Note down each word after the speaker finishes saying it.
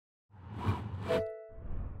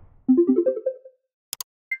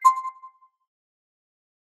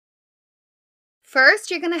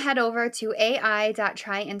First, you're going to head over to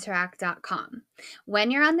ai.tryinteract.com.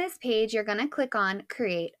 When you're on this page, you're going to click on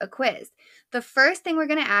Create a Quiz. The first thing we're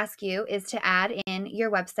going to ask you is to add in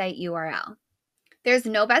your website URL. There's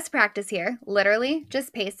no best practice here. Literally,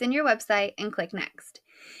 just paste in your website and click Next.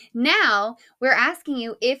 Now, we're asking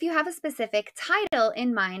you if you have a specific title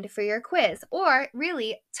in mind for your quiz, or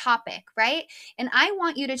really topic, right? And I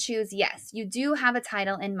want you to choose yes, you do have a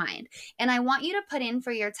title in mind. And I want you to put in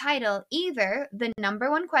for your title either the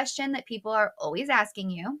number one question that people are always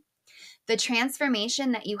asking you, the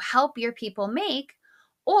transformation that you help your people make,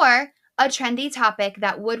 or a trendy topic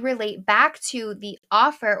that would relate back to the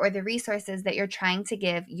offer or the resources that you're trying to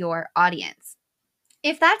give your audience.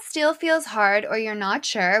 If that still feels hard or you're not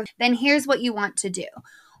sure, then here's what you want to do.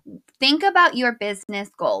 Think about your business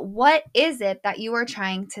goal. What is it that you are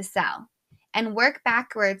trying to sell? And work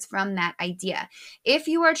backwards from that idea. If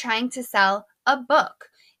you are trying to sell a book,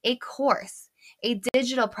 a course, a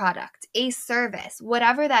digital product, a service,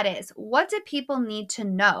 whatever that is, what do people need to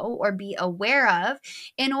know or be aware of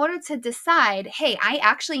in order to decide, hey, I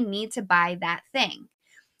actually need to buy that thing?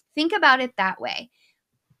 Think about it that way.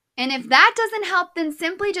 And if that doesn't help, then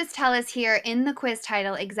simply just tell us here in the quiz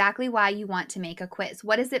title exactly why you want to make a quiz.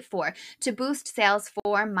 What is it for? To boost sales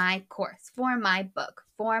for my course, for my book,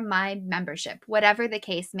 for my membership, whatever the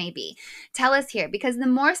case may be. Tell us here, because the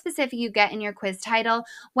more specific you get in your quiz title,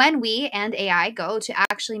 when we and AI go to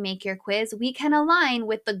actually make your quiz, we can align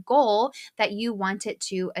with the goal that you want it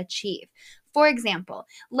to achieve. For example,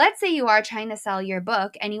 let's say you are trying to sell your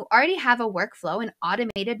book and you already have a workflow, an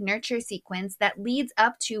automated nurture sequence that leads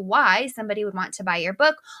up to why somebody would want to buy your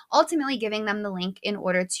book, ultimately giving them the link in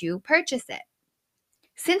order to purchase it.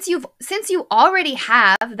 Since you already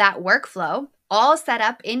have that workflow all set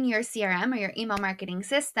up in your CRM or your email marketing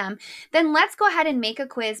system, then let's go ahead and make a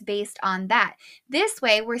quiz based on that. This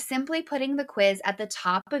way, we're simply putting the quiz at the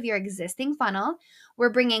top of your existing funnel. We're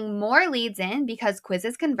bringing more leads in because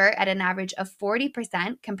quizzes convert at an average of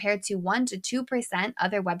 40% compared to 1 to 2%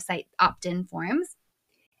 other website opt-in forms.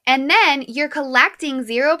 And then you're collecting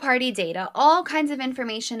zero-party data, all kinds of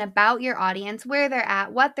information about your audience, where they're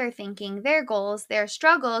at, what they're thinking, their goals, their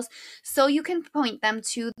struggles, so you can point them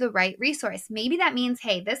to the right resource. Maybe that means,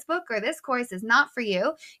 hey, this book or this course is not for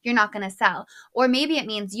you. You're not going to sell. Or maybe it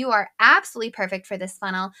means you are absolutely perfect for this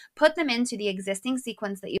funnel. Put them into the existing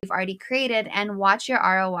sequence that you've already created and watch your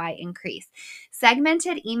ROI increase.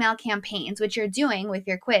 Segmented email campaigns, which you're doing with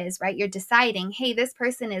your quiz, right? You're deciding, hey, this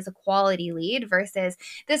person is a quality lead versus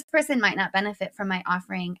this person might not benefit from my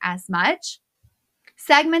offering as much.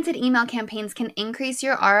 Segmented email campaigns can increase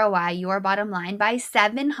your ROI, your bottom line, by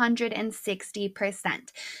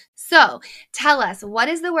 760%. So tell us, what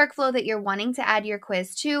is the workflow that you're wanting to add your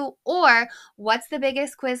quiz to? Or what's the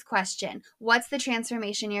biggest quiz question? What's the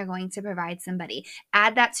transformation you're going to provide somebody?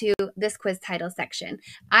 Add that to this quiz title section.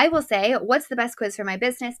 I will say, what's the best quiz for my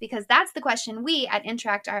business? Because that's the question we at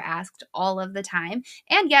Interact are asked all of the time.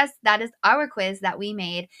 And yes, that is our quiz that we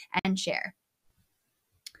made and share.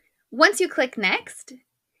 Once you click Next,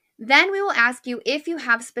 then we will ask you if you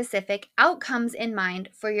have specific outcomes in mind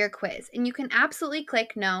for your quiz. And you can absolutely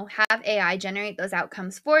click no, have AI generate those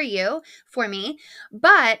outcomes for you, for me.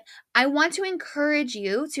 But I want to encourage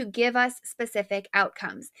you to give us specific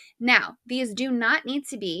outcomes. Now, these do not need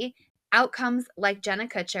to be outcomes like Jenna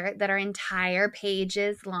Kutcher that are entire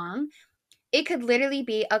pages long. It could literally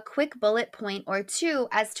be a quick bullet point or two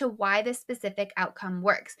as to why the specific outcome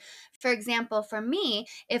works. For example, for me,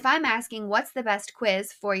 if I'm asking what's the best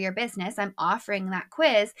quiz for your business, I'm offering that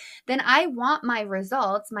quiz, then I want my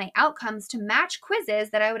results, my outcomes to match quizzes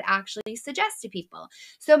that I would actually suggest to people.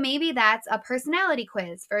 So maybe that's a personality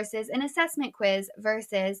quiz versus an assessment quiz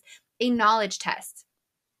versus a knowledge test.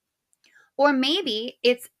 Or maybe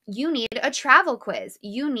it's you need a travel quiz.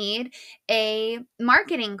 You need a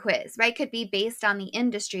marketing quiz, right? Could be based on the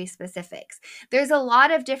industry specifics. There's a lot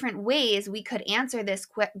of different ways we could answer this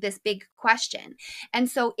big question. And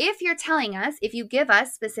so if you're telling us, if you give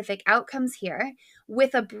us specific outcomes here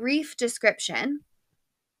with a brief description,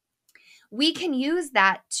 we can use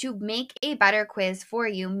that to make a better quiz for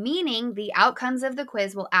you, meaning the outcomes of the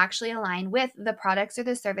quiz will actually align with the products or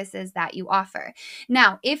the services that you offer.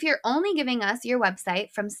 Now, if you're only giving us your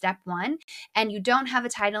website from step one and you don't have a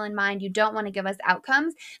title in mind, you don't want to give us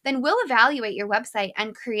outcomes, then we'll evaluate your website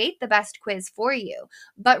and create the best quiz for you.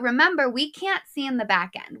 But remember, we can't see in the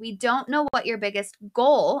back end. We don't know what your biggest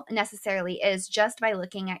goal necessarily is just by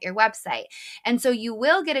looking at your website. And so you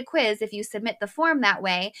will get a quiz if you submit the form that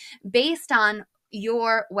way based on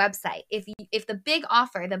your website. If the big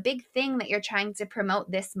offer, the big thing that you're trying to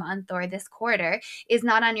promote this month or this quarter is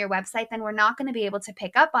not on your website, then we're not going to be able to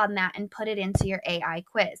pick up on that and put it into your AI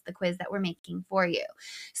quiz, the quiz that we're making for you.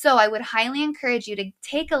 So I would highly encourage you to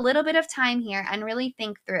take a little bit of time here and really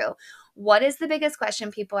think through, what is the biggest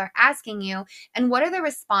question people are asking you, and what are the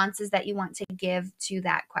responses that you want to give to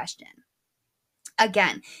that question?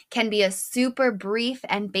 Again, can be a super brief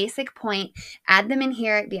and basic point. Add them in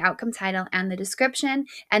here, the outcome title and the description,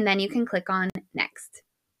 and then you can click on next.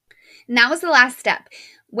 Now is the last step.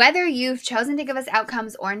 Whether you've chosen to give us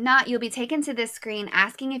outcomes or not, you'll be taken to this screen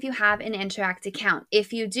asking if you have an Interact account.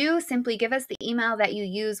 If you do, simply give us the email that you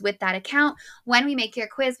use with that account. When we make your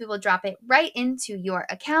quiz, we will drop it right into your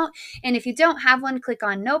account. And if you don't have one, click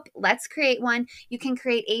on Nope, let's create one. You can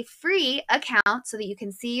create a free account so that you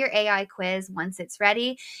can see your AI quiz once it's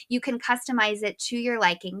ready. You can customize it to your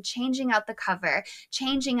liking, changing out the cover,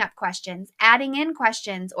 changing up questions, adding in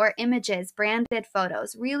questions or images, branded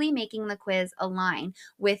photos, really making the quiz align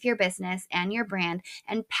with your business and your brand,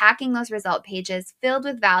 and packing those result pages filled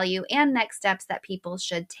with value and next steps that people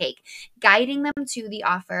should take, guiding them to the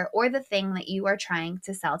offer or the thing that you are trying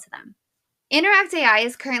to sell to them. InteractAI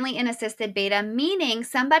is currently in assisted beta, meaning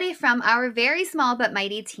somebody from our very small but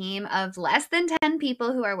mighty team of less than 10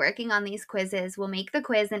 people who are working on these quizzes will make the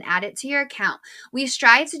quiz and add it to your account. We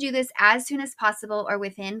strive to do this as soon as possible or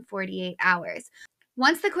within 48 hours.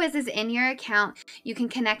 Once the quiz is in your account, you can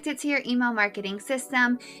connect it to your email marketing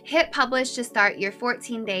system, hit publish to start your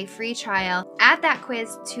 14-day free trial, add that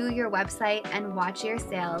quiz to your website, and watch your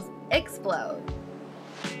sales explode.